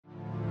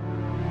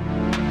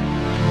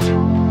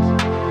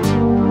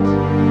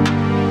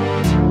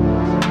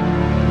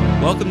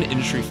Welcome to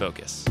Industry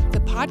Focus, the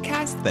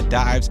podcast that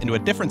dives into a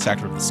different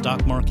sector of the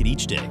stock market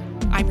each day.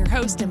 I'm your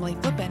host, Emily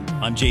Flippen.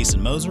 I'm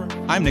Jason Moser.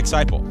 I'm Nick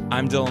Seipel.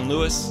 I'm Dylan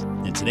Lewis.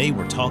 And today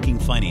we're talking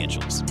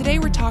financials. Today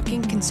we're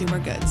talking consumer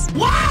goods.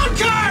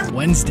 Wildcard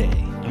Wednesday.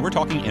 And we're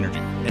talking energy.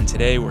 And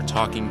today we're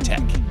talking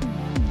tech.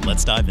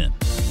 Let's dive in.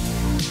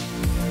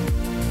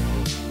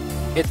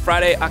 It's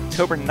Friday,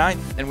 October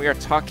 9th, and we are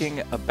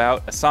talking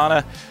about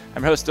Asana.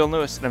 I'm your host, Dylan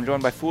Lewis, and I'm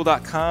joined by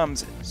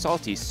Fool.com's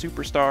salty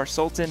superstar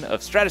sultan of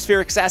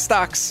stratospheric SaaS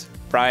stocks,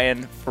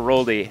 Brian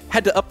Feroldi.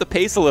 Had to up the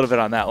pace a little bit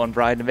on that one,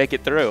 Brian, to make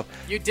it through.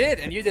 You did,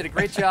 and you did a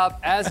great job,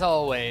 as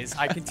always.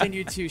 I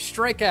continue to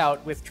strike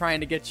out with trying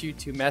to get you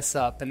to mess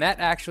up, and that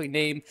actually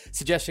name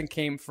suggestion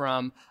came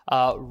from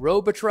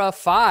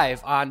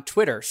Robatra5 on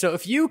Twitter. So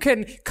if you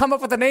can come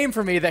up with a name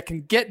for me that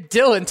can get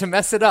Dylan to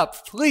mess it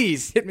up,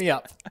 please hit me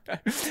up.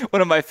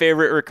 One of my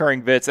favorite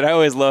recurring bits, and I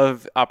always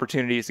love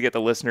opportunities to get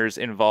the listeners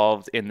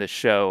involved in the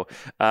show.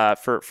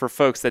 For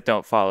folks that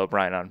don't follow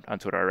Brian on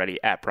Twitter already,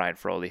 at Brian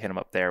Feroldi, hit him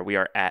up there. We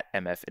are at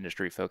MF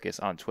Industry Focus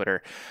on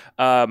Twitter.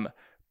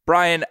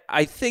 Brian,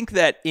 I think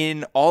that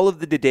in all of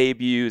the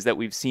debuts that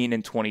we've seen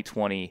in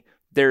 2020,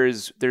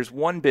 there's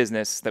one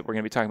business that we're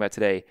going to be talking about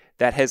today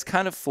that has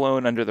kind of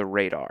flown under the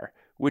radar,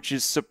 which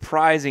is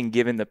surprising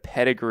given the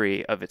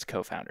pedigree of its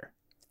co-founder.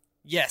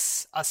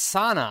 Yes,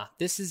 Asana.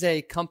 This is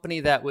a company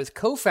that was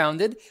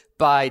co-founded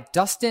by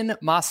Dustin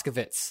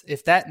Moskovitz.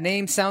 If that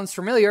name sounds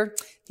familiar,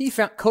 he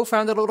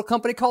co-founded a little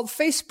company called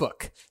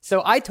Facebook.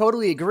 So I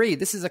totally agree.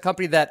 This is a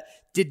company that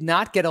did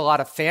not get a lot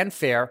of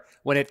fanfare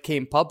when it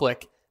came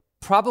public.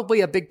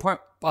 Probably a big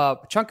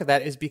chunk of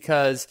that is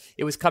because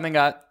it was coming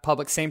out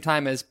public same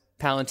time as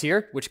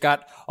Palantir, which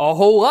got a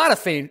whole lot of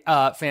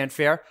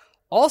fanfare.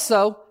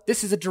 Also,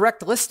 this is a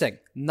direct listing,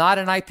 not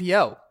an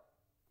IPO.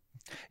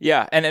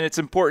 Yeah, and it's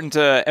important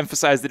to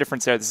emphasize the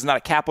difference there. This is not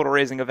a capital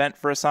raising event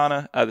for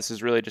Asana. This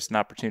is really just an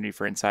opportunity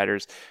for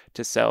insiders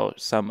to sell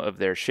some of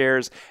their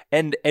shares.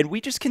 And we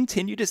just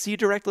continue to see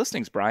direct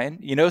listings, Brian.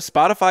 You know,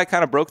 Spotify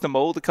kind of broke the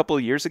mold a couple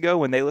of years ago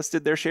when they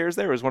listed their shares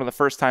there. It was one of the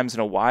first times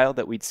in a while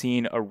that we'd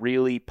seen a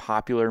really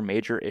popular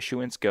major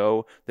issuance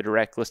go the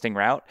direct listing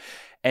route.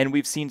 And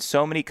we've seen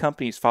so many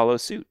companies follow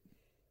suit.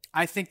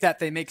 I think that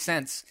they make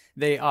sense.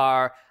 They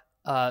are...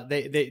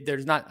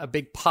 there's not a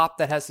big pop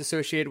that has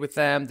associated with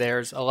them.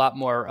 There's a lot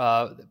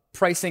more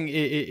pricing.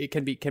 It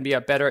can be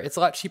a better. It's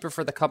a lot cheaper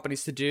for the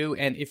companies to do.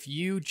 And if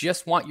you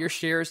just want your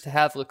shares to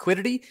have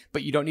liquidity,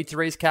 but you don't need to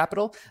raise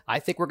capital, I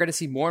think we're going to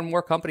see more and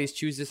more companies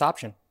choose this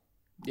option.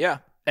 Yeah.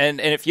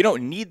 And if you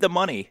don't need the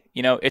money,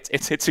 you know,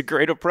 it's a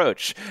great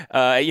approach.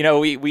 You know,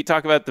 we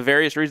talk about the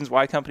various reasons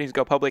why companies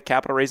go public.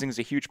 Capital raising is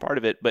a huge part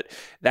of it, but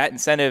that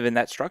incentive and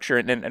that structure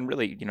and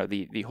really, you know,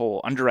 the whole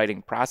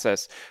underwriting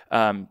process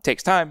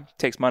takes time,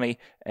 takes money.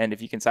 And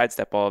if you can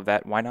sidestep all of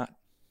that, why not?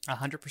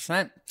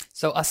 100%.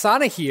 So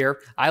Asana here,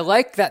 I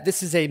like that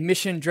this is a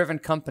mission-driven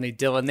company,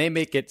 Dylan. They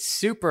make it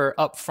super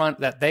upfront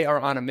that they are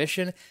on a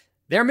mission.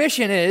 Their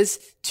mission is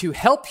to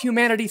help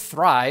humanity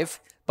thrive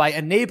by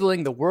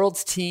enabling the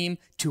world's team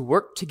to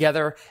work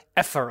together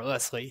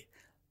effortlessly.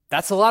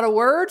 That's a lot of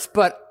words,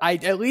 but I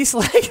at least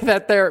like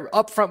that they're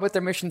upfront with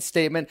their mission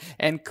statement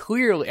and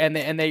clearly, and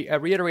they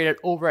reiterate it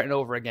over and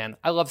over again.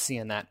 I love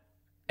seeing that.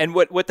 And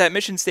what that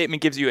mission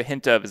statement gives you a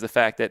hint of is the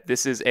fact that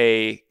this is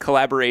a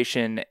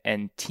collaboration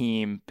and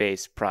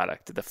team-based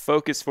product. The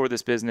focus for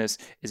this business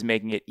is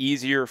making it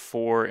easier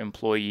for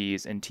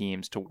employees and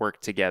teams to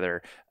work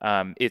together.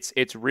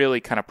 It's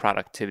really kind of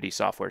productivity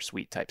software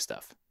suite type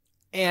stuff.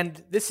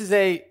 And this is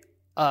a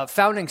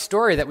founding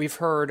story that we've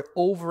heard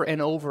over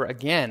and over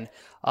again.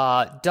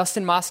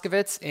 Dustin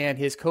Moskovitz and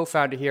his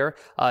co-founder here,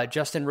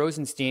 Justin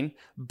Rosenstein,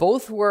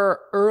 both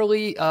were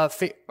early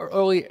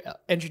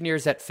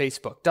engineers at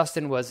Facebook.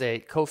 Dustin was a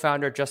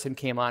co-founder. Justin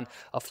came on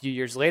a few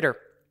years later.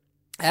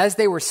 As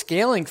they were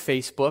scaling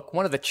Facebook,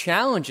 one of the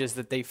challenges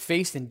that they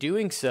faced in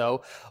doing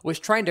so was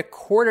trying to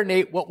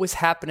coordinate what was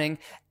happening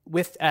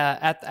with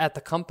at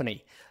the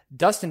company.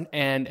 Dustin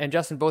and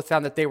Justin both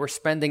found that they were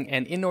spending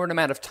an inordinate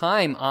amount of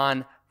time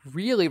on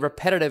really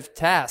repetitive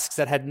tasks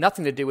that had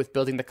nothing to do with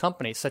building the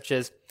company, such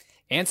as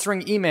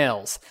answering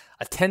emails,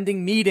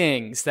 attending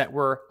meetings that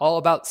were all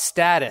about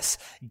status,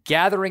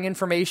 gathering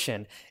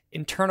information,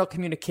 internal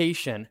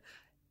communication.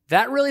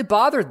 That really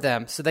bothered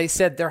them, so they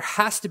said there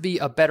has to be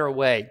a better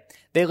way.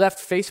 They left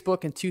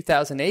Facebook in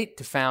 2008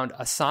 to found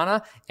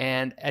Asana,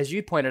 and as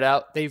you pointed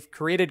out, they've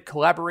created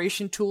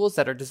collaboration tools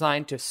that are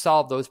designed to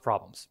solve those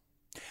problems.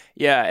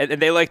 Yeah,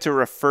 and they like to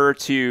refer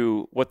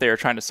to what they are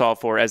trying to solve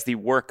for as the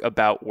work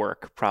about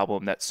work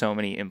problem that so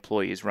many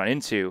employees run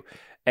into.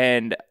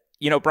 And,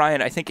 you know,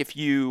 Brian, I think if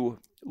you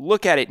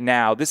look at it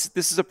now, this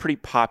is a pretty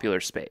popular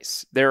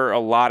space. There are a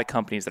lot of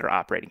companies that are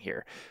operating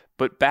here.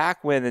 But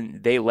back when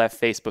they left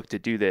Facebook to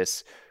do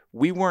this,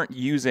 we weren't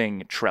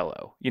using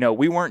Trello. You know,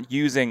 we weren't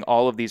using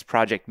all of these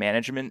project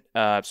management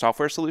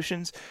software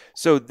solutions.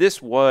 So this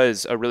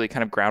was a really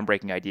kind of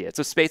groundbreaking idea. It's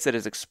a space that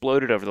has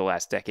exploded over the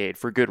last decade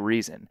for good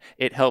reason.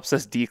 It helps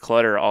us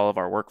declutter all of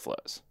our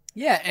workflows.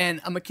 Yeah,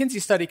 and a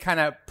McKinsey study kind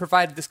of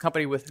provided this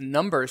company with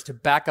numbers to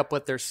back up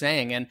what they're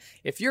saying. And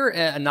if you're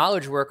a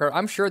knowledge worker,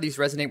 I'm sure these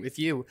resonate with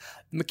you.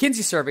 The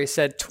McKinsey survey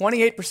said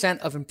 28%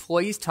 of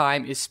employees'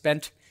 time is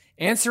spent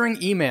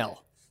answering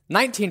email,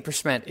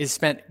 19% is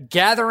spent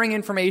gathering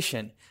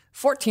information,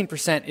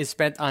 14% is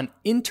spent on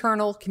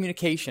internal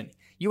communication.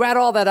 You add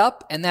all that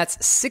up, and that's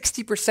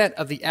 60%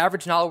 of the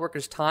average knowledge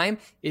worker's time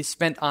is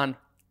spent on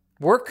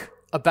work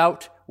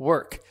about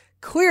work.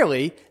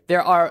 Clearly,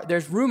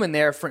 there's room in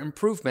there for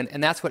improvement,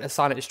 and that's what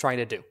Asana is trying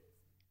to do.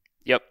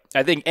 Yep.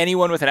 I think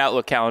anyone with an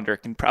Outlook calendar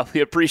can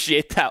probably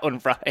appreciate that one,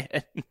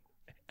 Brian.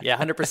 Yeah,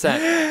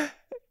 100%.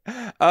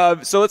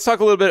 So let's talk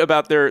a little bit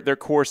about their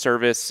core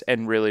service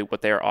and really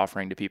what they are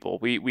offering to people.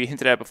 We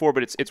hinted at it before,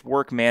 but it's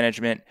work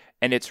management,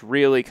 and it's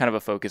really kind of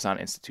a focus on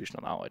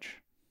institutional knowledge.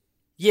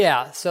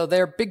 Yeah, so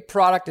their big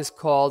product is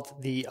called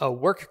the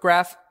Work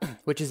Graph,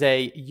 which is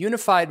a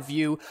unified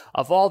view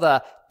of all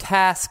the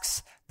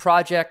tasks,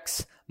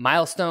 projects,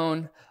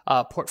 milestone,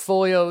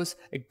 portfolios,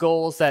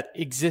 goals that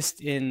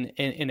exist in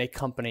a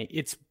company.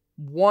 It's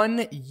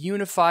one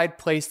unified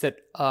place that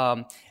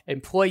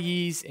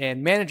employees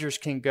and managers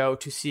can go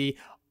to see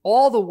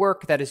all the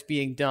work that is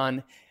being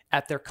done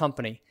at their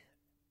company.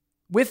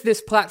 With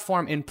this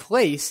platform in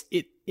place,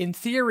 it in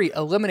theory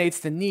eliminates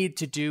the need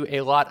to do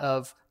a lot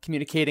of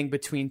communicating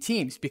between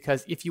teams,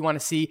 because if you want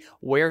to see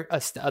where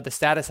the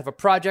status of a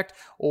project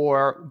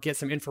or get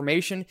some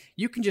information,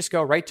 you can just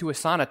go right to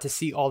Asana to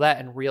see all that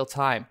in real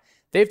time.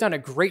 They've done a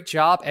great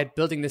job at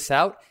building this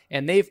out,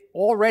 and they've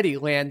already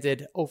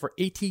landed over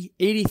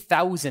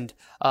 80,000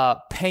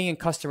 paying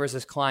customers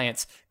as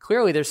clients.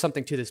 Clearly, there's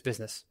something to this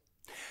business.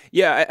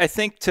 Yeah, I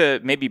think to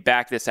maybe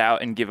back this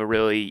out and give a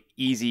really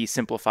easy,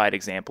 simplified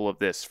example of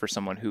this for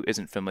someone who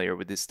isn't familiar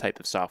with this type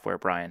of software,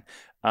 Brian,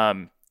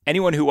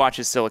 anyone who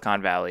watches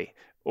Silicon Valley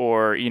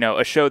or,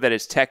 a show that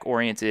is tech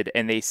oriented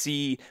and they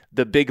see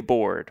the big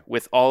board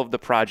with all of the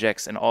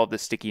projects and all of the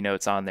sticky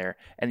notes on there,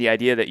 and the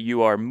idea that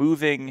you are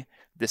moving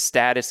the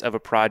status of a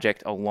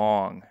project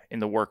along in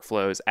the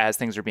workflows as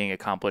things are being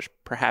accomplished,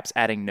 perhaps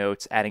adding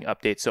notes, adding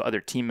updates so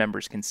other team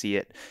members can see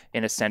it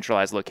in a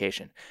centralized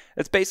location.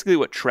 That's basically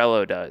what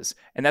Trello does.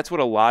 And that's what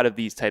a lot of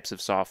these types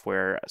of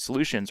software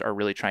solutions are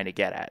really trying to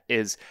get at,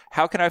 is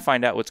how can I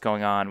find out what's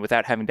going on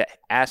without having to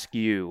ask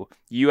you?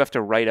 You have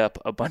to write up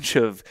a bunch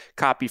of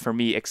copy for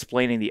me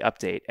explaining the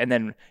update. And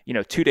then,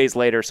 2 days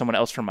later, someone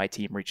else from my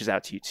team reaches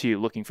out to you too,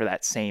 looking for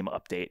that same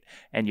update.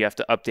 And you have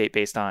to update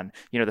based on,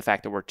 the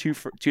fact that we're 2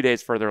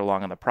 days further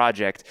along on the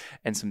project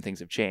and some things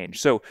have changed.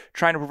 So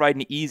trying to provide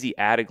an easy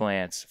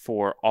at-a-glance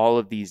for all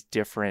of these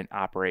different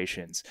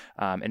operations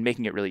and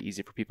making it really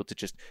easy for people to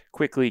just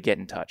quickly get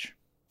in touch.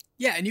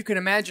 Yeah, and you can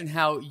imagine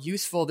how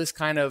useful this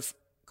kind of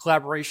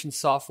collaboration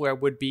software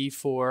would be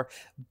for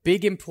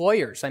big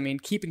employers. I mean,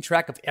 keeping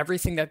track of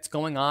everything that's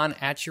going on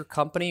at your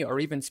company or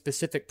even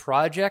specific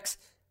projects.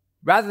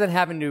 Rather than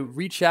having to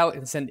reach out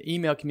and send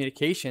email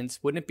communications,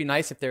 wouldn't it be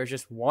nice if there was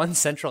just one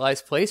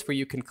centralized place where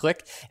you can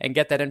click and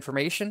get that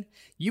information?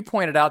 You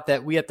pointed out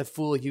that we at The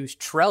Fool use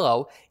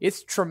Trello.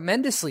 It's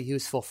tremendously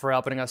useful for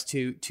helping us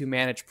to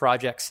manage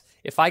projects.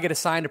 If I get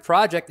assigned a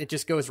project, it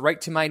just goes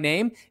right to my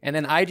name, and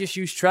then I just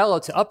use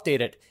Trello to update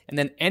it. And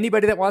then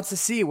anybody that wants to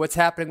see what's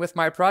happening with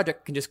my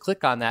project can just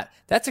click on that.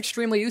 That's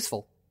extremely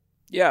useful.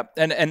 Yeah,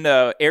 and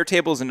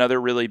Airtable is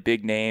another really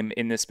big name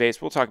in this space.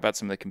 We'll talk about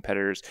some of the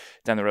competitors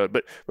down the road,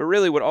 but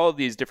really what all of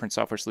these different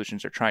software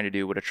solutions are trying to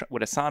do, what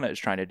Asana is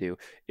trying to do,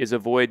 is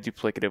avoid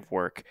duplicative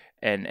work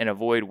and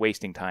avoid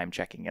wasting time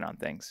checking in on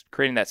things,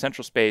 creating that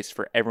central space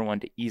for everyone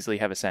to easily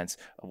have a sense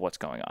of what's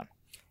going on.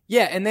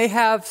 Yeah, and they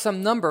have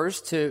some numbers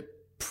to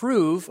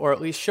prove or at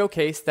least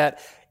showcase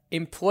that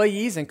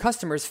employees and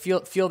customers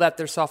feel that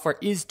their software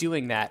is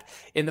doing that.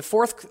 In the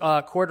fourth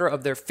quarter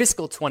of their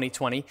fiscal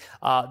 2020,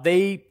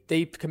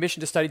 they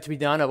commissioned a study to be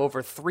done of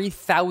over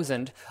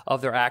 3,000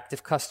 of their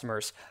active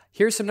customers.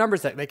 Here's some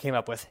numbers that they came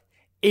up with.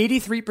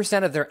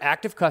 83% of their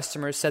active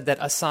customers said that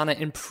Asana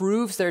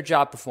improves their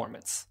job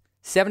performance.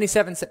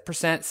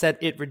 77% said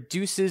it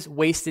reduces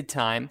wasted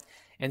time.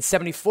 And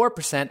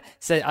 74%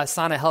 said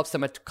Asana helps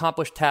them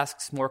accomplish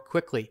tasks more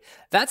quickly.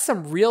 That's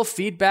some real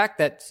feedback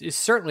that is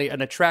certainly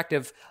an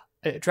attractive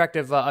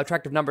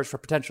numbers for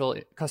potential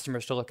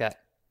customers to look at.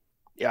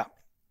 Yeah.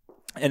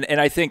 And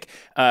I think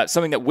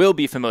something that will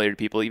be familiar to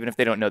people, even if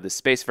they don't know this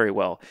space very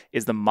well,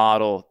 is the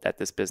model that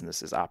this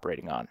business is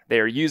operating on. They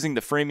are using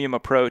the freemium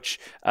approach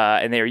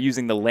and they are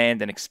using the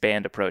land and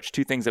expand approach,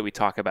 two things that we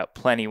talk about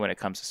plenty when it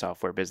comes to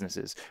software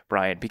businesses,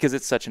 Brian, because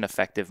it's such an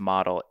effective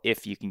model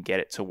if you can get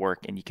it to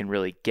work and you can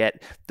really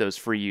get those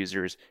free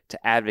users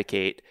to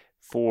advocate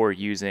for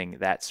using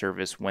that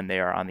service when they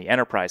are on the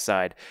enterprise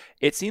side.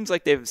 It seems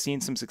like they've seen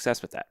some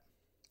success with that.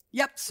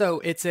 Yep. So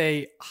it's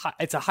a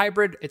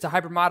hybrid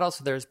model.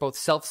 So there's both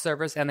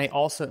self-service and they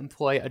also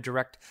employ a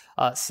direct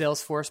sales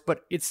force,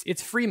 but it's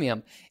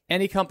freemium.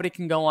 Any company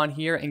can go on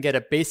here and get a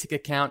basic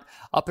account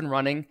up and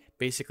running,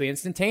 basically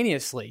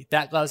instantaneously.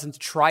 That allows them to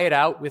try it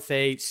out with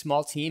a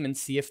small team and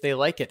see if they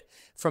like it.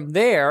 From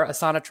there,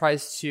 Asana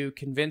tries to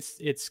convince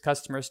its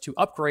customers to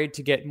upgrade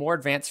to get more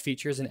advanced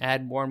features and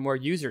add more and more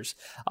users.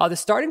 The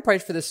starting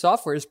price for this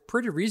software is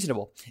pretty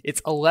reasonable. It's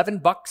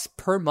 $11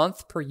 per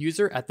month per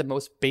user at the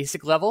most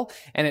basic level,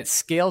 and it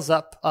scales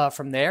up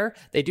from there.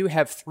 They do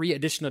have 3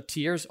 additional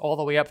tiers all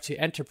the way up to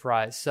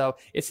enterprise. So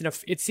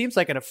it seems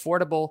like an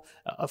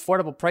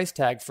affordable price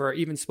tag for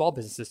even small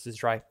businesses to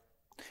try.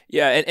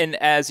 Yeah, and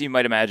as you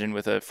might imagine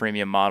with a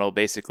freemium model,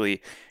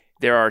 basically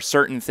there are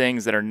certain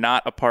things that are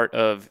not a part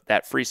of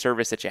that free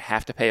service that you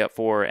have to pay up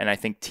for, and I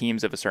think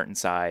teams of a certain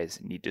size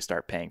need to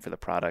start paying for the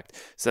product.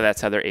 So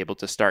that's how they're able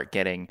to start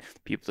getting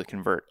people to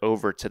convert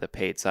over to the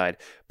paid side.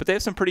 But they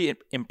have some pretty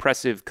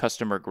impressive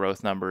customer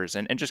growth numbers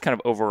and just kind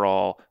of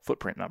overall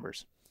footprint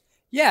numbers.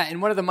 Yeah,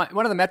 and one of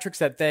the metrics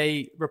that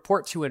they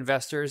report to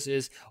investors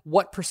is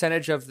what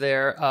percentage of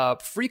their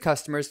free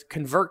customers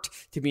convert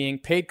to being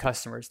paid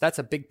customers. That's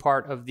a big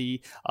part of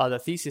the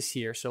thesis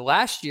here. So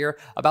last year,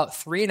 about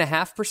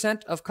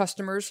 3.5% of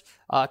customers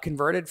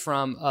converted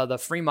from the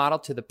free model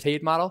to the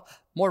paid model.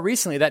 More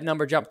recently, that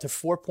number jumped to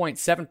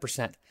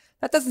 4.7%.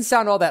 That doesn't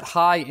sound all that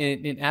high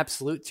in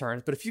absolute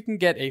terms, but if you can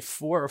get a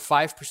 4 or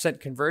 5%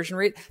 conversion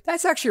rate,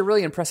 that's actually a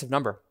really impressive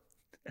number.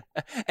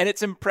 And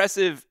it's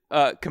impressive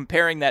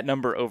comparing that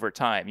number over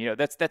time. You know,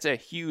 that's a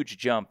huge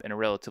jump in a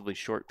relatively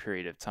short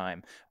period of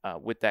time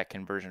with that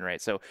conversion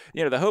rate. So,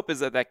 you know, the hope is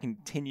that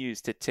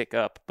continues to tick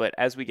up. But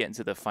as we get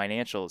into the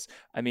financials,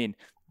 I mean,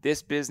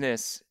 this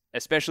business,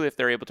 especially if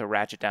they're able to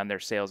ratchet down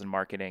their sales and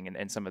marketing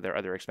and some of their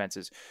other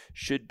expenses,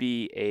 should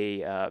be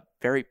a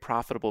very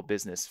profitable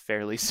business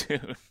fairly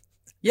soon.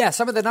 Yeah,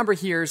 some of the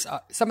numbers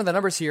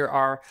here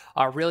are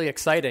really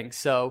exciting.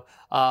 So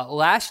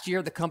last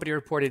year, the company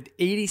reported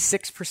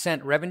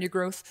 86% revenue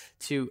growth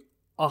to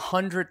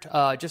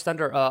just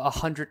under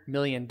 $100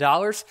 million.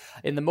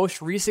 In the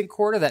most recent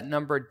quarter, that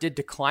number did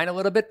decline a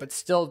little bit, but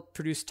still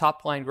produced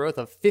top line growth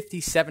of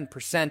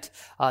 57%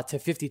 to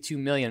 $52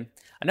 million.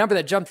 A number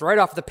that jumped right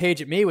off the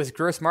page at me was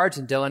gross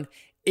margin, Dylan.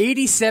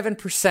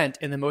 87%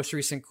 in the most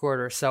recent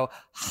quarter. So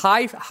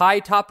high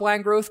top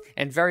line growth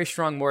and very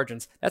strong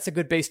margins. That's a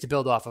good base to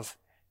build off of.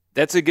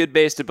 That's a good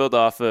base to build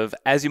off of.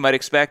 As you might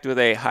expect with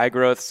a high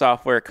growth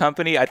software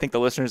company, I think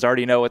the listeners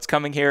already know what's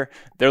coming here.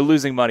 They're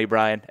losing money,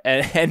 Brian.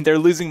 And they're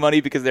losing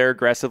money because they're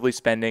aggressively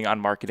spending on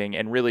marketing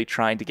and really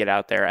trying to get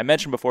out there. I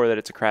mentioned before that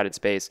it's a crowded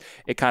space.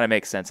 It kind of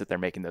makes sense that they're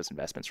making those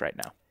investments right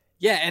now.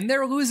 Yeah, and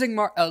they're losing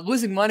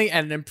money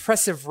at an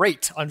impressive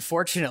rate,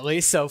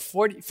 unfortunately. So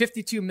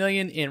 $52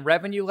 million in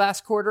revenue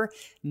last quarter.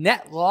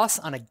 Net loss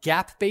on a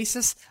GAAP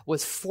basis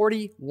was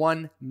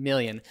 $41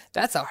 million.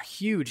 That's a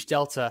huge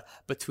delta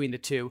between the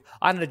two.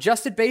 On an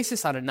adjusted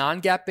basis, on a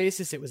non-GAAP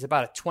basis, it was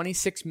about a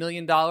 $26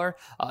 million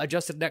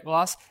adjusted net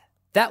loss.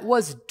 That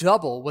was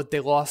double what they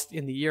lost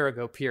in the year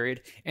ago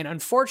period. And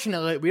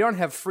unfortunately, we don't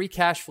have free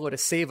cash flow to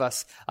save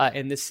us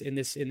in this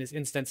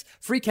instance.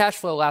 Free cash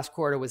flow last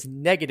quarter was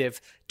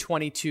negative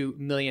 $22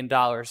 million.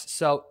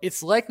 So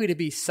it's likely to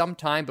be some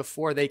time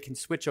before they can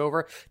switch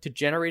over to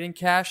generating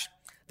cash.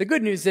 The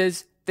good news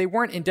is they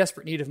weren't in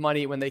desperate need of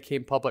money when they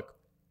came public.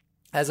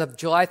 As of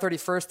July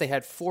 31st, they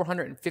had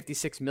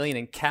 $456 million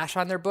in cash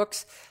on their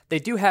books. They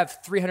do have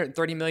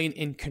 $330 million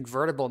in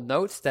convertible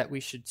notes that we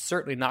should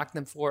certainly knock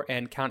them for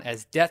and count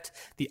as debt.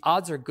 The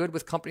odds are good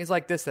with companies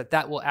like this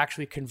that will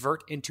actually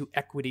convert into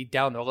equity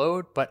down the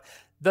road. But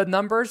the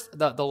numbers,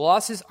 the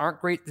losses aren't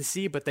great to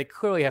see, but they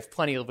clearly have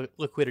plenty of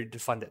liquidity to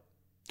fund it.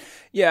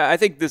 Yeah, I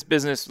think this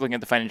business, looking at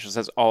the financials,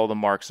 has all the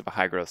marks of a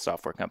high-growth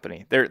software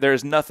company.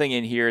 There's nothing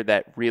in here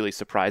that really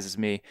surprises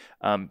me.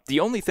 The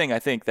only thing I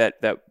think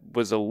that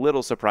was a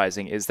little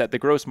surprising is that the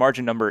gross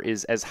margin number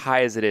is as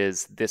high as it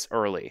is this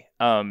early.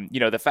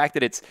 The fact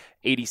that it's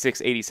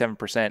 86,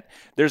 87%,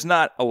 there's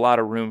not a lot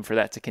of room for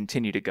that to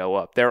continue to go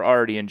up. They're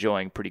already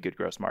enjoying pretty good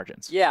gross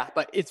margins. Yeah,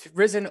 but it's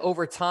risen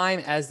over time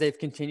as they've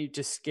continued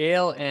to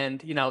scale, and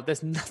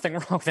there's nothing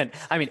wrong with it.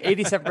 I mean,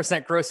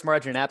 87% gross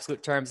margin in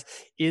absolute terms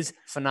is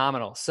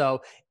phenomenal.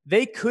 So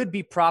they could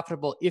be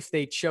profitable if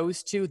they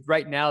chose to.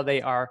 Right now,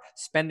 they are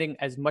spending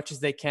as much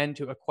as they can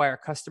to acquire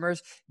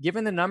customers.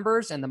 Given the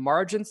numbers and the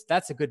margins,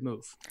 that's a good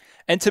move.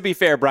 And to be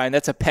fair, Brian,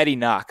 that's a petty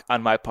knock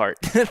on my part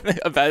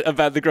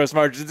about the gross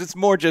margins. It's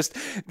more just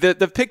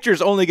the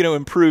picture's only going to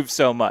improve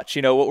so much.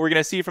 What we're going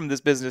to see from this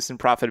business and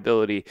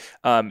profitability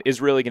is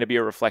really going to be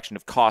a reflection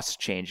of costs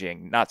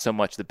changing, not so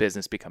much the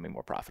business becoming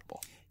more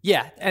profitable.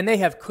 Yeah, and they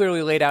have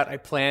clearly laid out a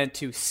plan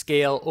to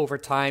scale over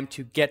time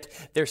to get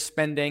their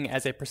spending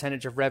as a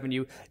percentage of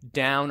revenue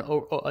down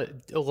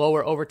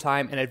lower over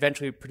time and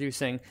eventually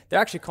producing, they're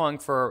actually calling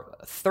for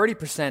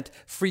 30%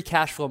 free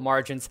cash flow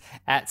margins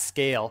at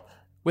scale.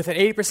 With an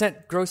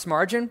 80% gross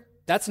margin,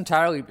 that's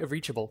entirely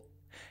reachable.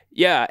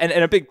 Yeah, and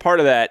a big part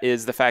of that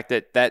is the fact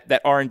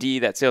that R&D,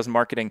 that sales and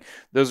marketing,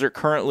 those are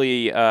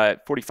currently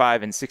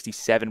 45 and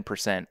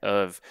 67%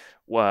 of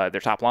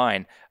their top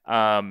line.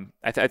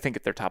 I think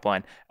at their top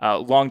line.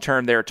 Long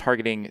term, they're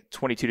targeting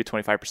 22 to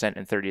 25%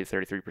 and 30 to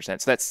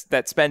 33%. So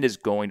that spend is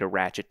going to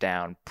ratchet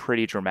down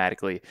pretty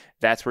dramatically.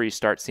 That's where you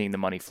start seeing the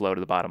money flow to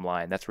the bottom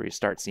line. That's where you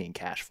start seeing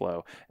cash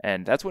flow,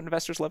 and that's what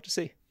investors love to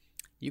see.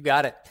 You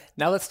got it.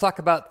 Now let's talk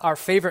about our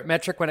favorite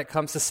metric when it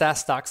comes to SaaS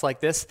stocks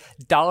like this,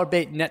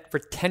 dollar-based net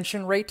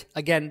retention rate.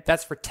 Again,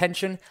 that's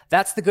retention.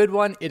 That's the good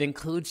one. It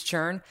includes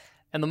churn.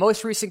 And the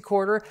most recent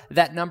quarter,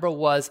 that number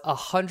was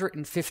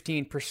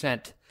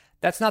 115%.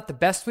 That's not the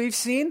best we've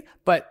seen,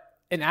 but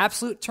in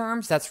absolute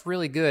terms, that's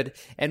really good.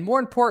 And more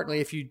importantly,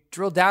 if you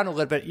drill down a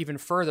little bit even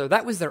further,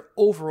 that was their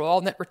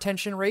overall net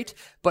retention rate.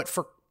 But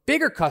for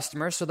bigger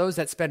customers, so those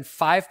that spend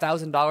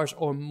 $5,000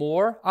 or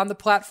more on the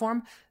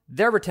platform,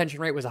 their retention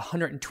rate was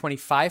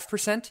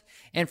 125%.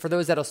 And for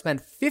those that'll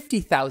spend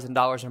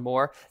 $50,000 or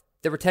more,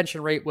 the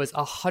retention rate was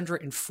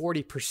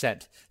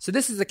 140%. So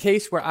this is a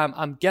case where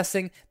I'm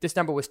guessing this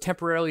number was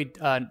temporarily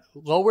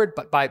lowered,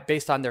 but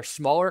based on their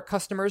smaller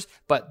customers,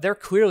 but they're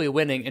clearly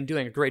winning and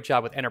doing a great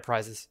job with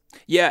enterprises.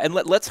 Yeah, and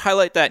let's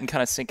highlight that and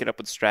kind of sync it up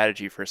with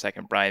strategy for a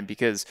second, Brian,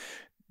 because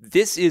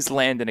this is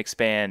land and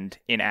expand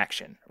in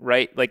action,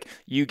 right? Like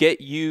you get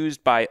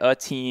used by a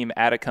team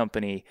at a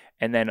company,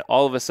 and then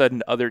all of a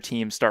sudden other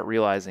teams start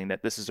realizing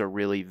that this is a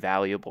really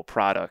valuable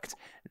product.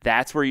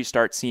 That's where you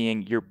start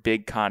seeing your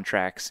big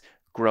contracts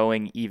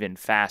growing even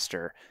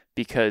faster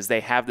because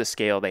they have the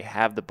scale, they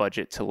have the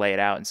budget to lay it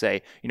out and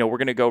say, we're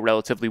going to go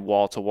relatively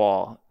wall to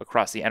wall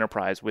across the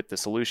enterprise with the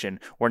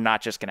solution. We're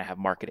not just going to have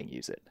marketing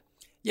use it.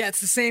 Yeah,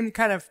 it's the same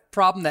kind of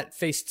problem that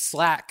faced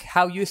Slack.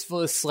 How useful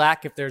is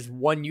Slack if there's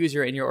one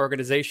user in your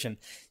organization?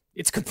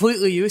 It's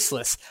completely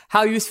useless.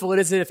 How useful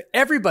is it if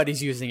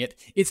everybody's using it?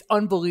 It's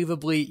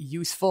unbelievably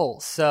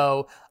useful.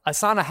 So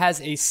Asana has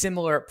a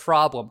similar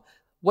problem.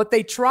 What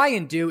they try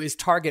and do is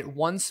target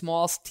one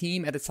small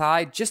team at a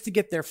time just to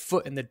get their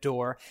foot in the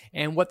door.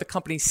 And what the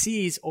company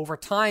sees over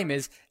time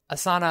is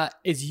Asana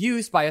is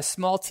used by a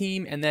small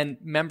team and then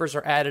members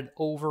are added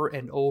over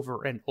and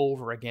over and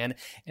over again.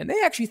 And they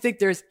actually think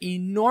there's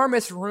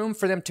enormous room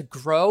for them to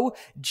grow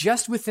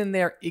just within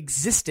their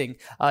existing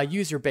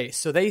user base.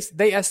 So they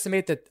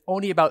estimate that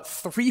only about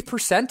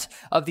 3%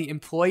 of the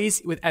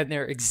employees within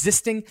their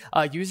existing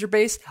user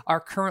base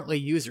are currently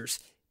users.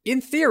 In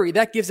theory,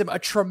 that gives them a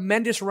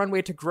tremendous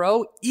runway to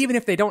grow, even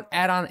if they don't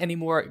add on any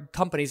more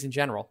companies in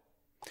general.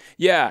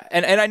 Yeah,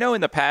 and I know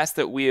in the past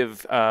that we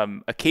have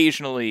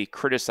occasionally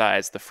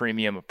criticized the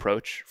freemium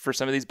approach for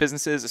some of these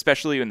businesses,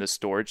 especially in the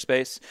storage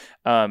space,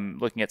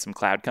 looking at some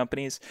cloud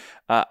companies.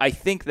 I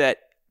think that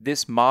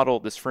this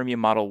freemium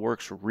model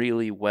works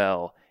really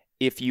well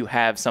if you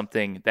have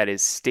something that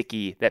is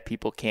sticky that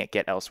people can't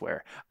get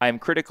elsewhere. I'm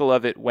critical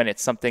of it when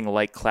it's something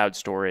like cloud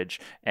storage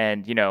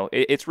and,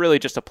 it's really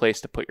just a place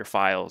to put your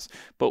files.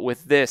 But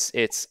with this,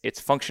 it's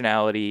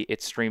functionality,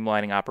 it's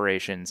streamlining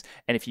operations.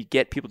 And if you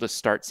get people to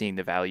start seeing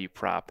the value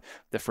prop,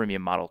 the freemium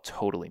model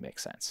totally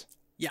makes sense.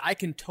 Yeah, I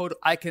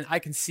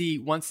can see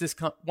once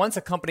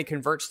a company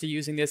converts to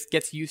using this,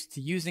 gets used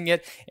to using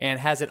it, and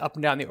has it up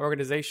and down the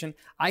organization,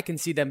 I can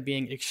see them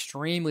being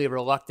extremely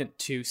reluctant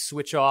to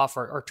switch off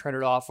or turn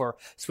it off or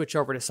switch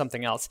over to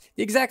something else.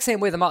 The exact same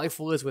way the Motley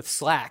Fool is with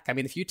Slack. I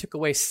mean, if you took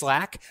away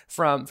Slack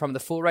from the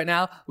Fool right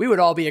now, we would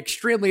all be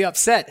extremely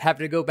upset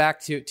having to go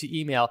back to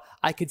email.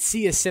 I could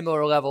see a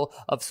similar level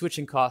of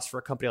switching costs for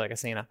a company like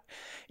Asana.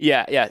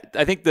 Yeah.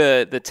 I think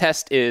the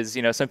test is,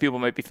 some people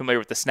might be familiar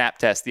with the SNAP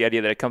test, the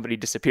idea that a company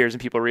disappears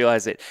and people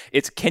realize it.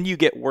 It's can you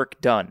get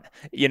work done?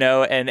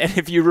 And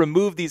if you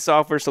remove these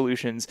software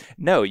solutions,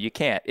 no, you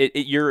can't.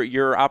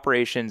 Your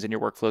operations and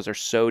your workflows are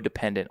so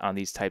dependent on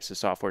these types of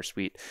software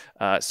suite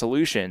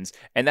solutions,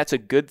 and that's a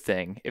good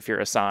thing if you're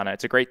Asana.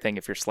 It's a great thing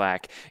if you're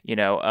Slack.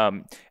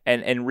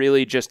 And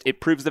really just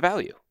it proves the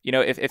value.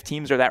 If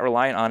teams are that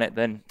reliant on it,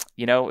 then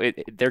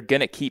they're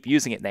gonna keep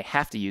using it, and they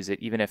have to use it,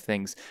 even if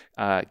things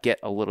get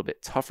a little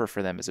bit tougher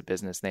for them as a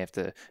business. And they have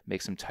to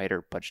make some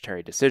tighter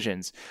budgetary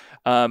decisions.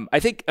 I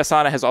think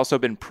Asana has also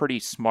been pretty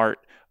smart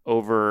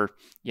over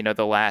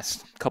the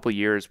last couple of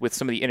years with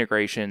some of the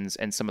integrations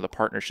and some of the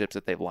partnerships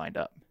that they've lined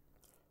up.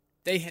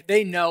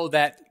 They know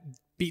that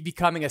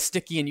becoming a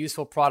sticky and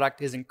useful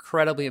product is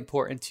incredibly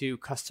important to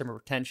customer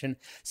retention.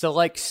 So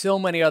like so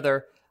many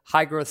other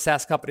high-growth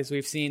SaaS companies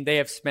we've seen, they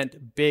have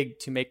spent big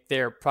to make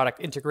their product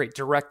integrate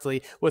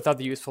directly with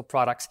other useful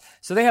products.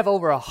 So they have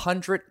over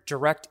 100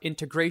 direct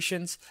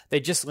integrations.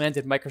 They just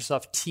landed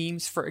Microsoft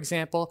Teams, for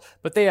example,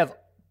 but they have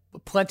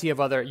plenty of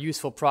other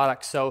useful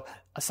products. So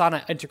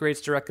Asana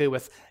integrates directly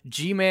with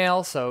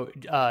Gmail, so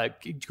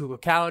Google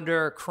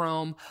Calendar,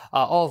 Chrome,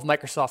 all of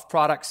Microsoft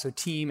products, so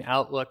Team,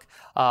 Outlook.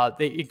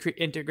 They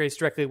integrates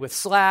directly with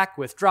Slack,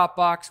 with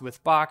Dropbox,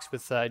 with Box,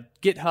 with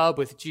GitHub,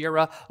 with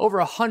Jira, over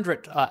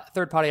 100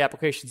 third-party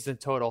applications in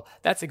total.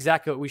 That's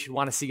exactly what we should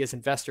want to see as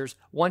investors.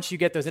 Once you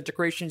get those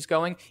integrations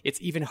going, it's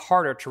even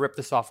harder to rip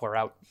the software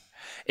out.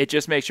 It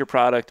just makes your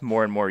product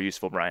more and more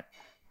useful, Brian.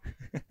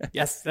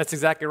 Yes, that's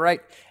exactly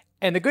right.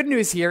 And the good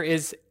news here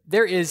is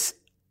there is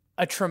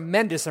a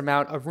tremendous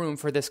amount of room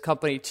for this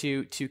company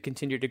to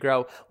continue to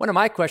grow. One of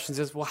my questions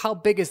is, well, how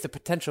big is the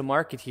potential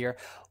market here?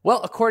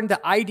 Well, according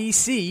to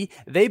IDC,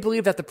 they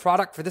believe that the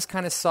product for this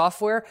kind of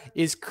software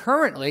is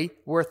currently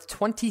worth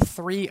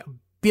 $23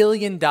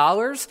 billion,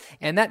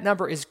 and that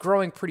number is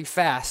growing pretty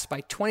fast.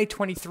 By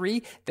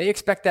 2023, they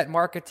expect that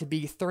market to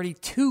be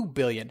 $32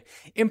 billion.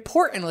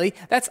 Importantly,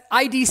 that's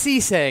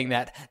IDC saying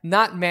that,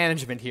 not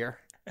management here.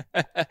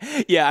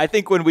 Yeah, I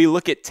think when we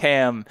look at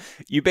TAM,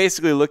 you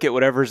basically look at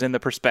whatever's in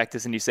the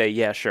prospectus and you say,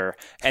 yeah, sure.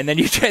 And then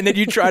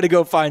you try to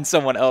go find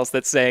someone else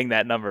that's saying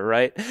that number,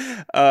 right?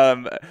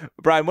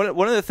 Brian,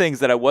 one of the things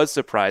that I was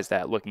surprised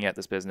at looking at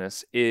this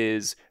business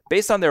is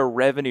based on their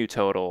revenue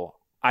total,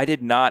 I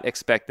did not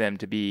expect them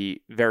to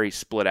be very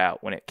split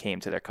out when it came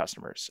to their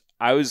customers.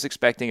 I was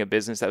expecting a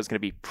business that was going to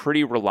be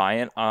pretty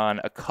reliant on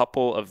a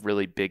couple of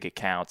really big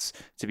accounts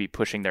to be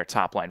pushing their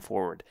top line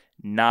forward.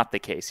 Not the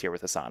case here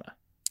with Asana.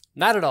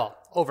 Not at all.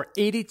 Over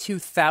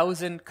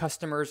 82,000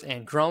 customers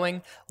and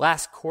growing.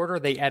 Last quarter,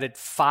 they added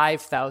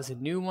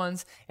 5,000 new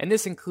ones, and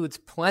this includes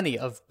plenty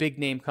of big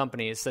name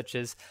companies such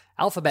as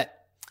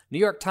Alphabet, New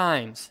York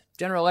Times,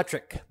 General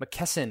Electric,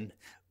 McKesson,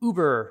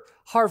 Uber,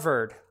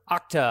 Harvard,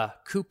 Okta,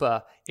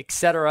 Coupa,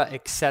 etc.,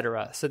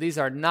 etc. So these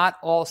are not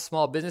all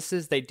small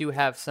businesses. They do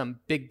have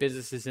some big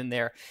businesses in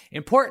there.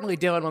 Importantly,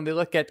 Dylan, when we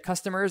look at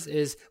customers,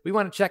 is we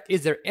want to check,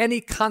 is there any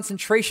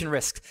concentration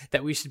risk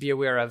that we should be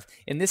aware of?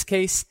 In this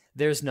case,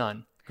 there's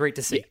none. Great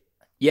to see.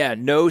 Yeah,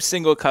 no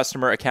single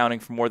customer accounting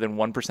for more than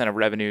 1% of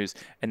revenues,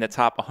 and the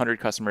top 100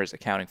 customers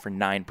accounting for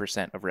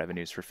 9% of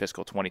revenues for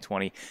fiscal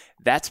 2020.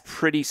 That's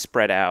pretty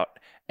spread out.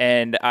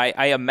 And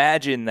I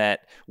imagine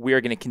that we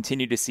are going to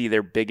continue to see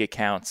their big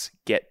accounts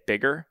get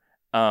bigger.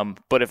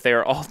 But if they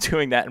are all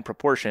doing that in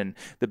proportion,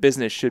 the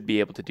business should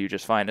be able to do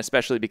just fine,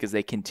 especially because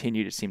they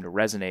continue to seem to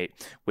resonate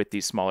with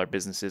these smaller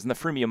businesses. And the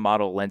freemium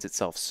model lends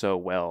itself so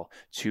well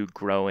to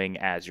growing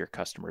as your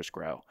customers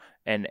grow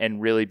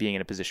and really being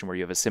in a position where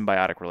you have a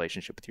symbiotic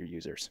relationship with your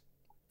users.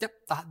 Yep.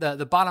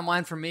 The bottom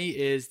line for me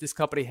is this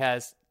company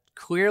has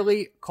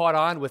clearly caught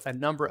on with a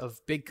number of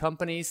big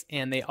companies,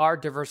 and they are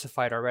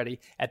diversified already.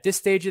 At this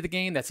stage of the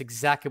game, that's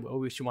exactly what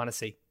we should want to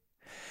see.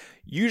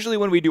 Usually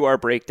when we do our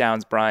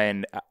breakdowns,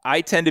 Brian,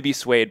 I tend to be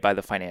swayed by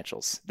the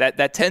financials.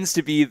 That tends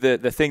to be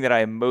the thing that I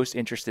am most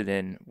interested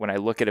in when I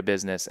look at a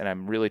business and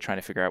I'm really trying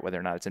to figure out whether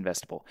or not it's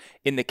investable.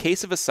 In the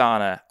case of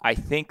Asana, I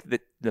think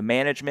that the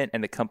management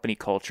and the company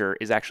culture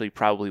is actually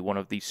probably one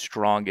of the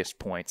strongest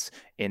points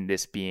in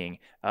this being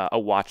a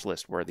watch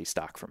list worthy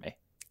stock for me.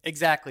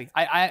 Exactly.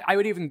 I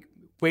would even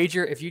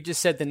wager if you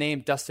just said the name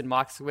Dustin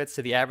Moskovitz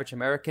to the average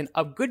American,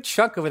 a good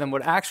chunk of them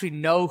would actually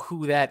know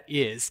who that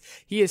is.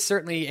 He is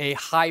certainly a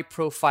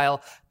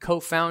high-profile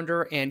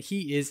co-founder, and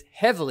he is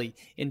heavily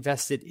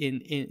invested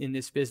in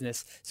this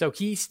business. So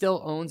he still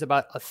owns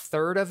about a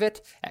third of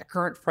it. At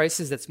current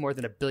prices, that's more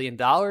than $1 billion.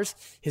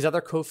 His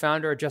other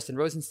co-founder, Justin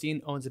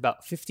Rosenstein, owns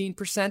about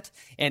 15%,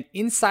 and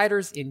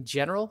insiders in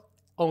general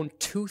own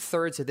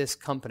 2/3 of this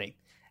company.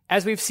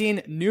 As we've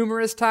seen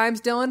numerous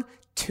times, Dylan,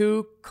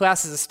 two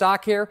classes of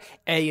stock here,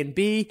 A and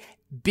B.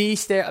 B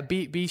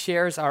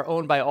shares are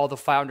owned by all the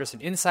founders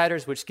and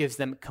insiders, which gives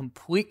them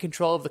complete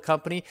control of the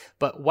company.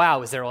 But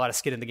wow, is there a lot of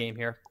skin in the game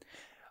here?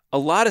 A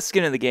lot of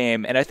skin in the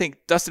game, and I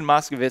think Dustin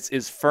Moskovitz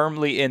is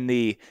firmly in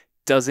the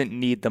doesn't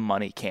need the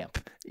money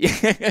camp.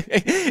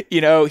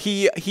 You know,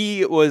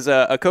 he was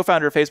a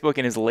co-founder of Facebook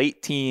in his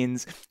late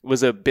teens,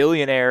 was a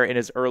billionaire in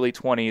his early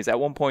 20s. At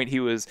one point,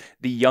 he was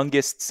the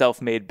youngest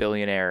self-made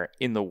billionaire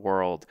in the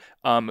world.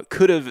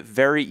 Could have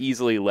very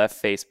easily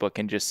left Facebook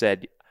and just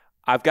said,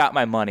 I've got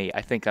my money.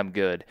 I think I'm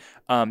good.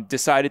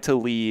 Decided to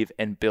leave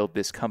and build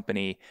this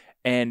company.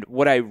 And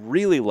what I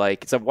really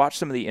like is I've watched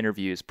some of the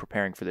interviews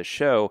preparing for the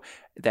show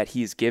that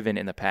he's given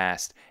in the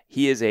past.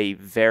 He is a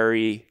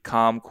very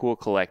calm, cool,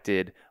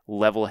 collected,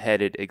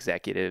 level-headed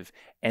executive,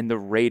 and the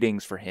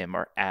ratings for him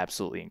are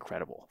absolutely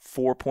incredible.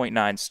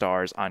 4.9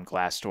 stars on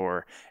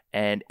Glassdoor,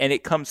 and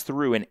it comes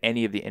through in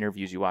any of the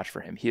interviews you watch for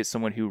him. He is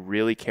someone who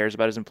really cares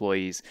about his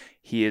employees.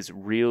 He is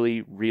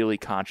really, really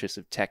conscious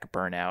of tech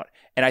burnout,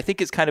 and I think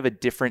is kind of a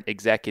different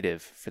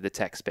executive for the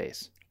tech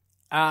space.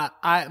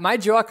 My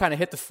jaw kind of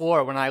hit the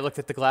floor when I looked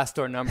at the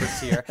Glassdoor numbers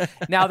here.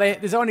 Now,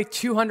 there's only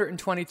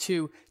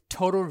 222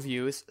 total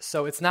reviews,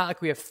 so it's not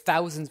like we have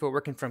thousands we're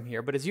working from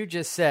here. But as you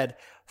just said,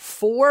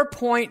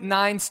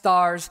 4.9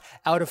 stars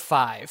out of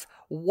 5,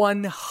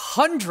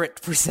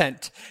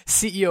 100%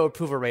 CEO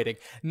approval rating.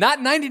 Not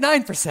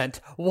 99%,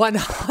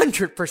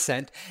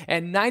 100%.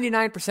 And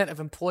 99%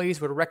 of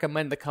employees would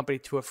recommend the company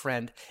to a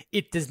friend.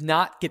 It does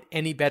not get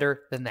any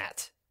better than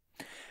that.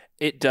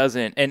 It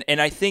doesn't. And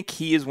I think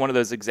he is one of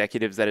those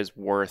executives that is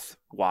worth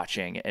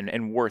watching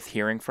and worth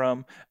hearing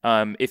from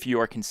if you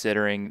are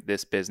considering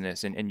this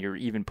business and you're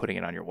even putting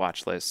it on your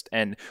watch list.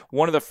 And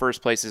one of the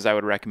first places I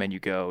would recommend you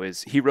go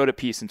is he wrote a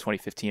piece in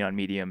 2015 on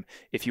Medium,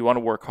 If You Want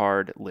to Work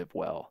Hard, Live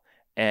Well.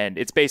 And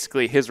it's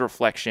basically his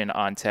reflection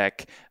on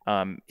tech,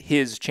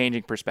 his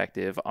changing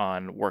perspective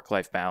on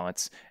work-life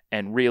balance,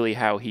 and really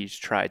how he's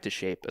tried to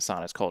shape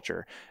Asana's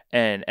culture.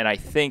 And I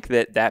think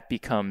that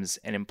becomes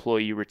an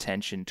employee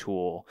retention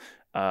tool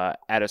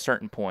at a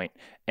certain point.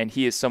 And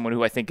he is someone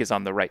who I think is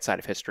on the right side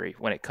of history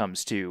when it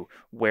comes to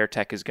where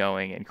tech is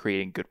going and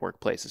creating good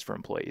workplaces for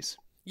employees.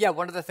 Yeah,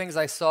 one of the things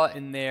I saw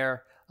in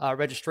their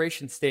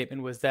registration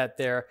statement was that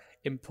their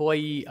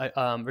employee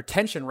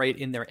retention rate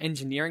in their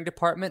engineering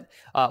department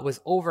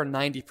was over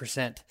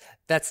 90%.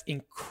 That's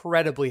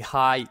incredibly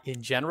high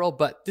in general,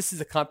 but this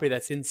is a company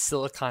that's in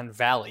Silicon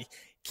Valley.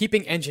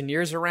 Keeping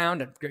engineers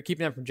around and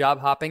keeping them from job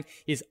hopping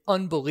is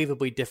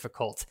unbelievably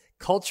difficult.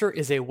 Culture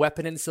is a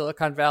weapon in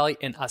Silicon Valley,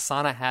 and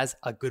Asana has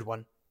a good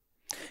one.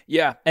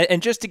 Yeah,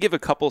 and just to give a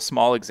couple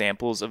small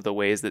examples of the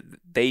ways that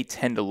they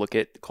tend to look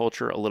at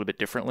culture a little bit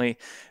differently,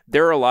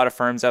 there are a lot of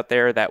firms out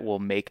there that will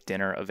make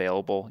dinner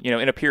available. You know,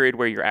 in a period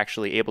where you're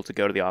actually able to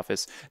go to the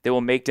office, they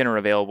will make dinner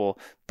available,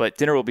 but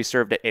dinner will be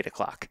served at 8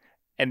 o'clock.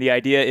 And the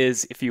idea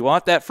is, if you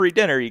want that free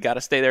dinner, you got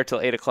to stay there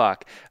till 8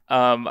 o'clock.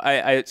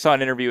 I saw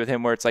an interview with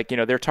him where it's like,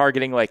 they're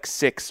targeting like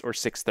 6 or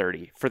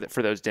 6:30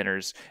 for those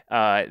dinners.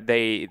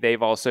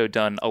 They've also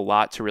done a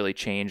lot to really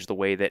change the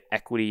way that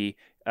equity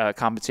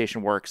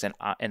compensation works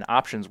and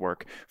options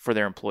work for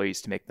their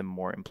employees to make them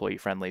more employee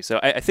friendly. So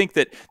I think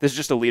that there's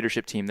just a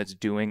leadership team that's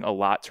doing a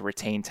lot to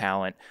retain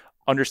talent,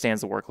 understands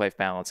the work-life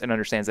balance, and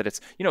understands that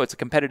it's a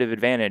competitive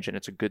advantage and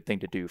it's a good thing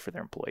to do for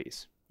their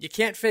employees. You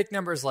can't fake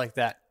numbers like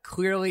that.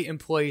 Clearly,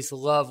 employees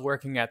love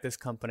working at this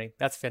company.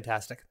 That's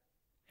fantastic.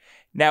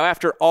 Now,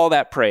 after all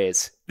that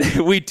praise,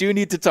 we do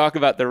need to talk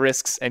about the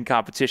risks and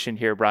competition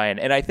here, Brian.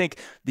 And I think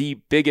the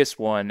biggest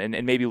one,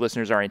 and maybe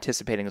listeners are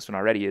anticipating this one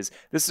already, is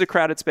this is a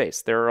crowded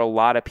space. There are a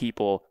lot of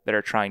people that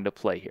are trying to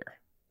play here.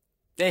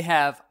 They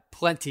have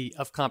plenty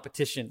of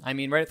competition. I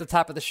mean, right at the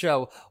top of the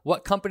show,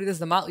 what company does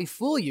the Motley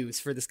Fool use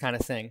for this kind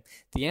of thing?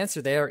 The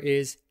answer there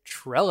is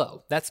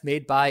Trello. That's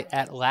made by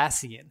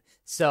Atlassian.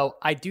 So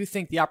I do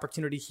think the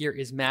opportunity here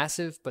is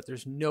massive, but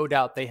there's no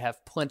doubt they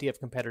have plenty of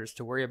competitors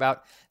to worry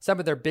about. Some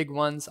of their big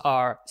ones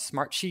are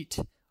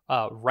Smartsheet,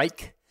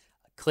 Wrike,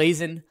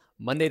 Clayson,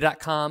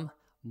 Monday.com,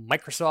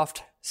 Microsoft,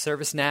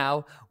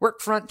 ServiceNow,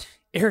 Workfront,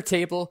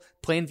 Airtable,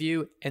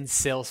 Plainview, and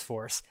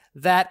Salesforce.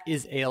 That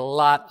is a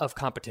lot of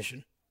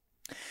competition.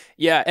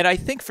 Yeah, and I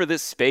think for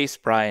this space,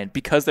 Brian,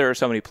 because there are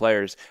so many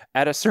players,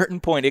 at a certain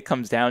point it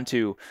comes down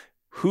to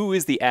who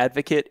is the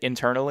advocate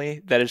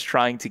internally that is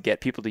trying to get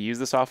people to use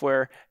the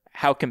software?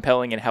 How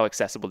compelling and how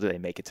accessible do they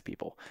make it to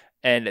people?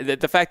 And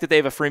the fact that they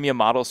have a freemium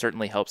model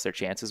certainly helps their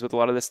chances with a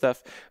lot of this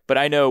stuff. But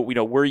I know,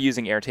 we're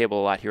using Airtable a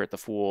lot here at The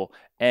Fool,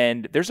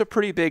 and there's a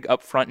pretty big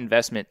upfront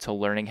investment to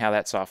learning how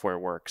that software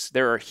works.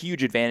 There are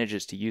huge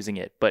advantages to using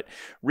it. But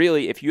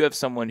really, if you have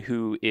someone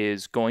who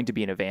is going to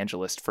be an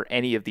evangelist for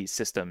any of these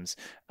systems,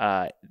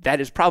 that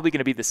is probably going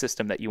to be the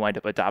system that you wind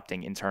up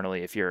adopting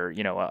internally if you're,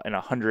 in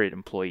a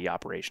 100-employee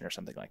operation or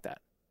something like that.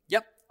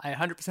 Yep, I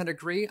 100%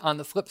 agree. On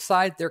the flip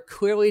side, they're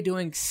clearly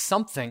doing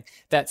something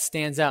that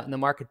stands out in the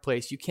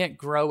marketplace. You can't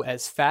grow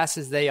as fast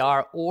as they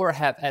are or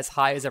have as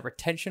high as a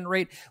retention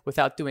rate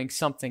without doing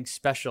something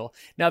special.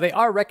 Now, they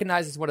are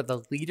recognized as one of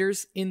the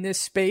leaders in this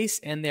space,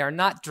 and they are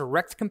not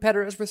direct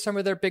competitors with some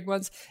of their big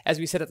ones. As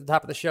we said at the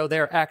top of the show, they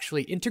are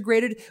actually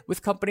integrated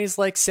with companies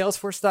like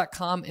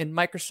Salesforce.com and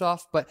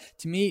Microsoft. But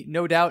to me,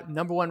 no doubt,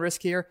 number one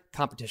risk here,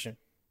 competition.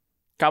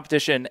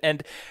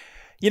 And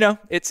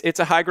it's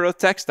a high growth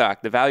tech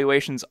stock. The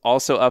valuation's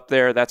also up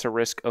there. That's a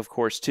risk, of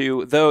course,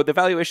 too, though the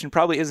valuation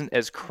probably isn't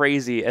as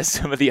crazy as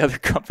some of the other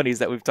companies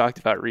that we've talked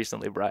about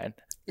recently, Brian.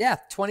 Yeah,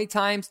 20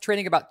 times,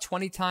 trading about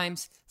 20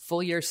 times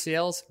full year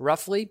sales,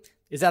 roughly.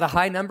 Is that a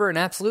high number in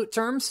absolute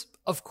terms?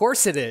 Of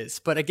course it is.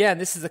 But again,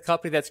 this is a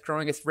company that's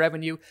growing its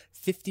revenue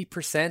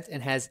 50%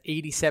 and has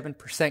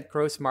 87%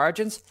 gross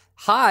margins.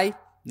 High,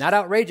 not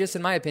outrageous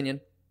in my opinion.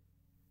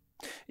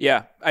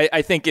 Yeah,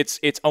 I think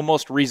it's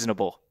almost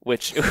reasonable,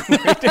 which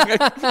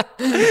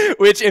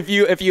if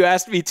you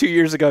asked me 2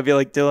 years ago, I'd be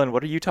like, Dylan,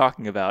 what are you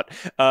talking about?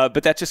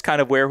 But that's just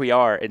kind of where we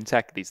are in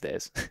tech these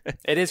days.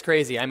 It is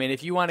crazy. I mean,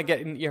 if you want to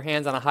get your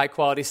hands on a high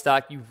quality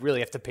stock, you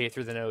really have to pay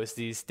through the nose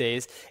these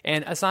days.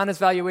 And Asana's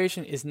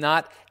valuation is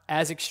not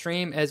as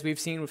extreme as we've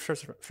seen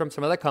from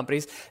some other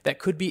companies. That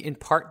could be in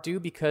part due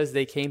because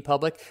they came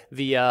public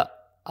via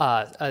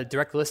a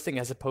direct listing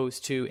as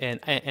opposed to an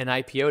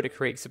IPO to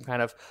create some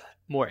kind of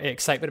more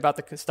excitement about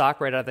the stock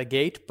right out of the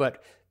gate.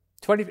 But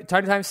 20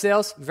 times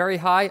sales, very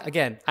high.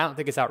 Again, I don't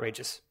think it's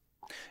outrageous.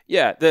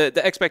 Yeah, the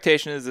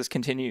expectation is this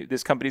company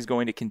is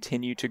going to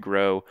continue to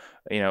grow,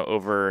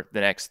 over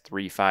the next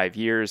 3-5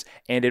 years,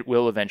 and it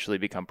will eventually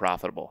become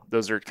profitable.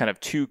 Those are kind of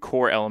two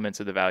core elements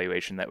of the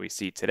valuation that we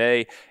see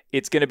today.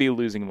 It's going to be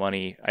losing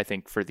money, I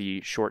think, for the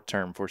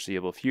short-term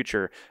foreseeable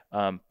future,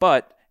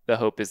 but the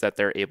hope is that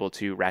they're able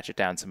to ratchet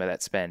down some of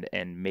that spend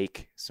and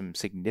make some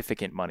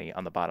significant money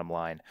on the bottom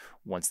line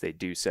once they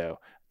do so.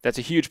 That's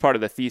a huge part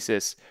of the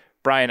thesis.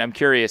 Brian, I'm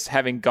curious,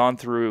 having gone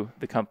through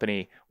the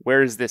company,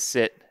 where does this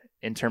sit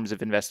in terms of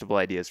investable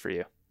ideas for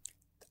you?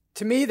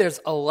 to me, there's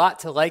a lot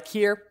to like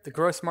here. The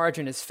gross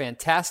margin is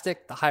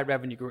fantastic. The high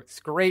revenue growth is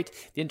great.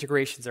 The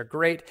integrations are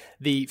great.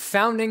 The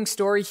founding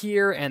story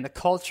here and the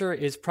culture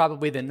is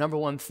probably the number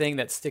one thing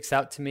that sticks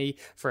out to me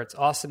for its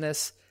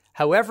awesomeness.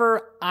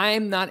 However,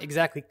 I'm not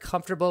exactly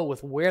comfortable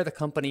with where the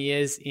company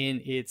is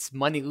in its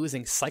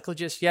money-losing cycle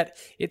just yet.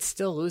 It's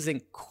still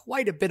losing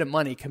quite a bit of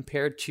money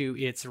compared to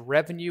its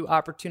revenue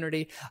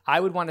opportunity. I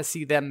would want to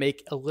see them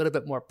make a little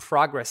bit more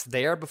progress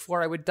there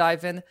before I would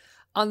dive in.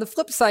 On the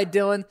flip side,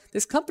 Dylan,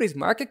 this company's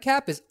market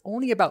cap is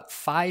only about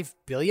 $5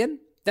 billion.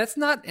 That's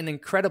not an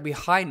incredibly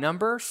high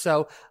number,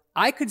 so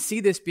I could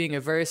see this being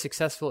a very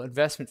successful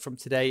investment from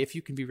today if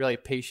you can be really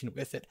patient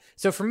with it.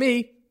 So for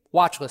me,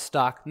 watch list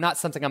stock, not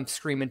something I'm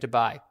screaming to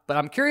buy. But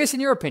I'm curious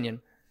in your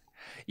opinion.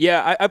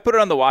 Yeah, I put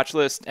it on the watch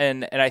list,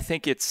 and I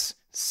think it's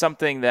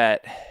something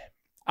that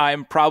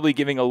I'm probably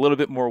giving a little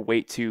bit more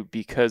weight to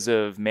because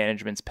of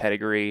management's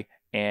pedigree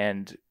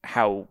and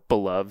how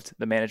beloved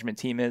the management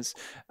team is.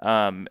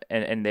 And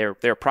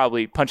they're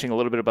probably punching a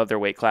little bit above their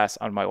weight class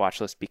on my watch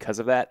list because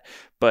of that.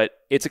 But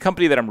it's a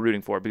company that I'm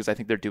rooting for because I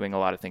think they're doing a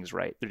lot of things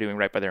right. They're doing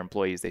right by their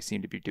employees. They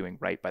seem to be doing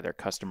right by their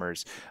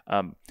customers.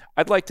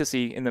 I'd like to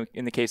see,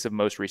 in the case of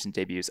most recent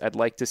debuts, I'd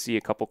like to see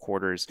a couple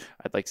quarters.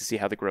 I'd like to see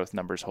how the growth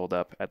numbers hold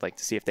up. I'd like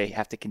to see if they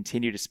have to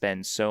continue to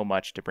spend so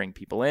much to bring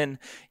people in,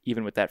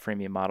 even with that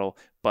freemium model.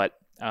 But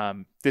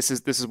this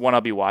is one I'll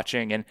be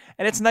watching, and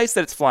it's nice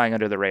that it's flying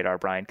under the radar,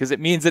 Brian, because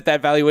it means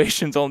that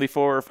valuation's only $4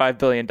 or $5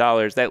 billion.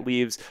 That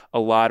leaves a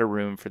lot of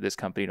room for this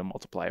company to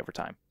multiply over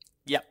time.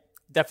 Yep,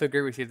 definitely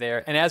agree with you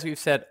there. And as we've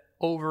said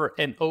over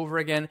and over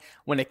again,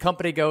 when a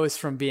company goes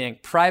from being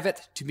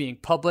private to being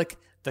public,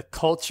 the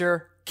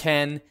culture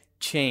can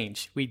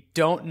change. We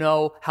don't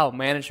know how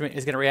management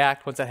is going to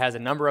react once it has a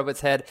number of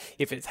its head,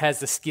 if it has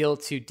the skill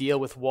to deal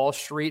with Wall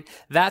Street.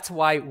 That's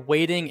why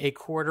waiting a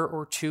quarter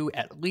or two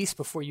at least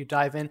before you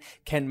dive in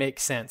can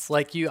make sense.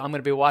 Like you, I'm going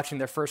to be watching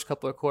their first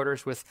couple of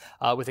quarters with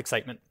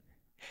excitement.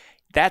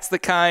 That's the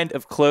kind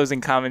of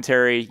closing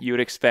commentary you would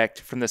expect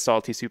from the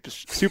salty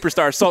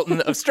superstar sultan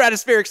of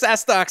stratospheric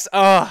SaaS stocks.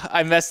 Oh,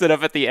 I messed it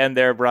up at the end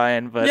there,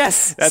 Brian. But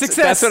yes,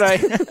 success.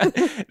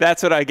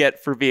 That's what I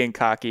get for being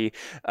cocky.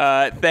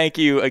 Thank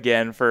you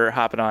again for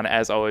hopping on,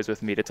 as always,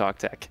 with me to talk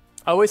tech.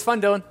 Always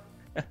fun, Dylan.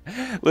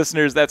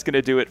 Listeners, that's going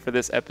to do it for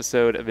this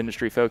episode of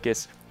Industry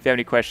Focus. If you have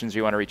any questions or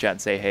you want to reach out and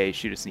say hey,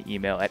 shoot us an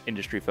email at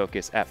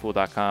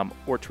industryfocus@fool.com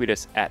or tweet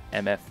us at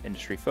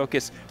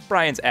mfindustryfocus.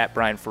 Brian's at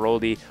Brian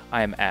Feroldi.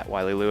 I am at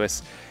Wiley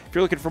Lewis. If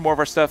you're looking for more of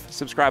our stuff,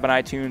 subscribe on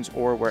iTunes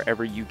or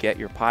wherever you get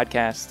your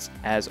podcasts.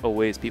 As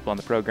always, people on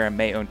the program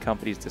may own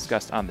companies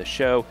discussed on the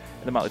show,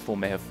 and the Motley Fool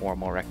may have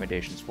formal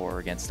recommendations for or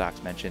against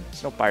stocks mentioned.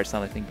 So don't buy or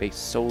sell anything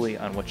based solely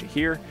on what you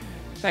hear.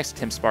 Thanks to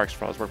Tim Sparks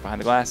for all his work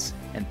behind the glass,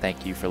 and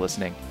thank you for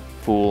listening.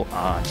 Fool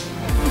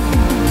on.